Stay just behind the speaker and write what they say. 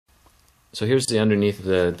So here's the underneath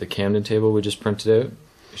of the Camden table we just printed out,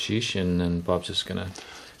 sheesh, and then Bob's just gonna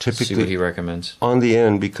see what he recommends. On the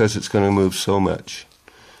end, because it's going to move so much,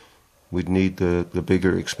 we'd need the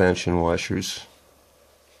bigger expansion washers,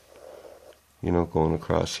 you know, going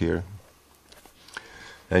across here.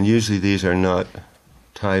 And usually these are not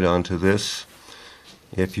tied onto this.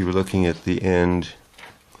 If you were looking at the end,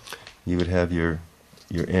 you would have your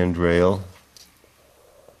end rail,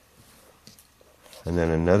 and then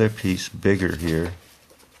another piece bigger here.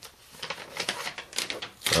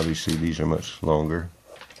 Obviously these are much longer.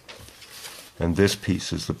 And this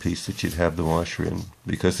piece is the piece that you'd have the washer in,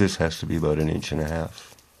 because this has to be about 1.5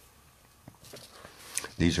 inches.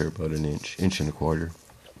 These are about 1 inch, 1.25 inches.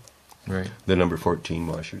 Right. The number 14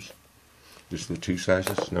 washers. Just the two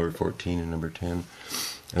sizes, number 14 and number 10.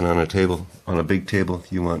 And on a table, on a big table,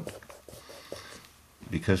 you want,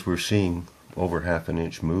 because we're seeing over 1/2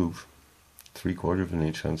 inch move, 3/4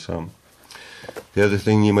 inch on some. The other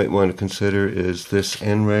thing you might want to consider is this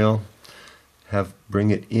end rail.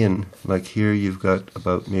 Bring it in, like here you've got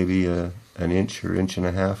about maybe 1 inch or 1.5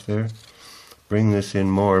 inches there. Bring this in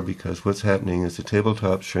more, because what's happening is the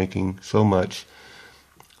tabletop's shrinking so much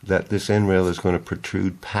that this end rail is going to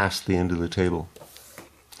protrude past the end of the table.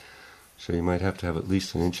 So you might have to have at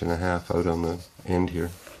least 1.5 inches out on the end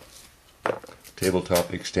here.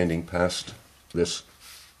 Tabletop extending past this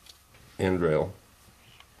end rail.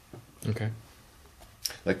 Okay.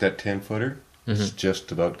 Like that 10-footer, it's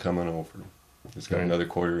just about coming over. It's got another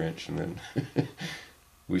 1/4 inch, and then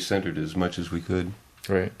we centered as much as we could.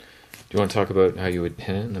 Right. Do you want to talk about how you would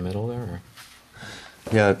pin it in the middle there? Or?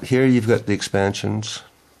 Yeah, here you've got the expansions.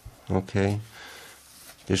 Okay.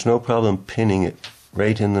 There's no problem pinning it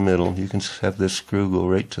right in the middle. You can have this screw go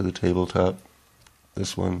right to the tabletop.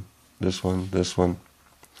 This one, this one, this one.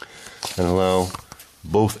 And allow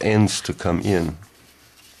both ends to come in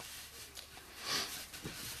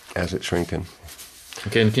as it's shrinking.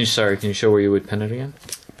 Okay, and can you show where you would pin it again?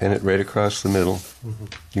 Pin it right across the middle. You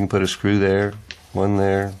can put a screw there, one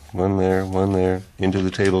there, one there, one there, into the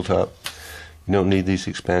tabletop. You don't need these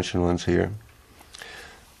expansion ones here.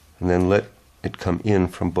 And then let it come in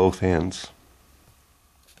from both ends.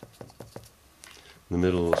 The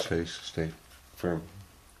middle will stay firm.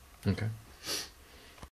 Okay.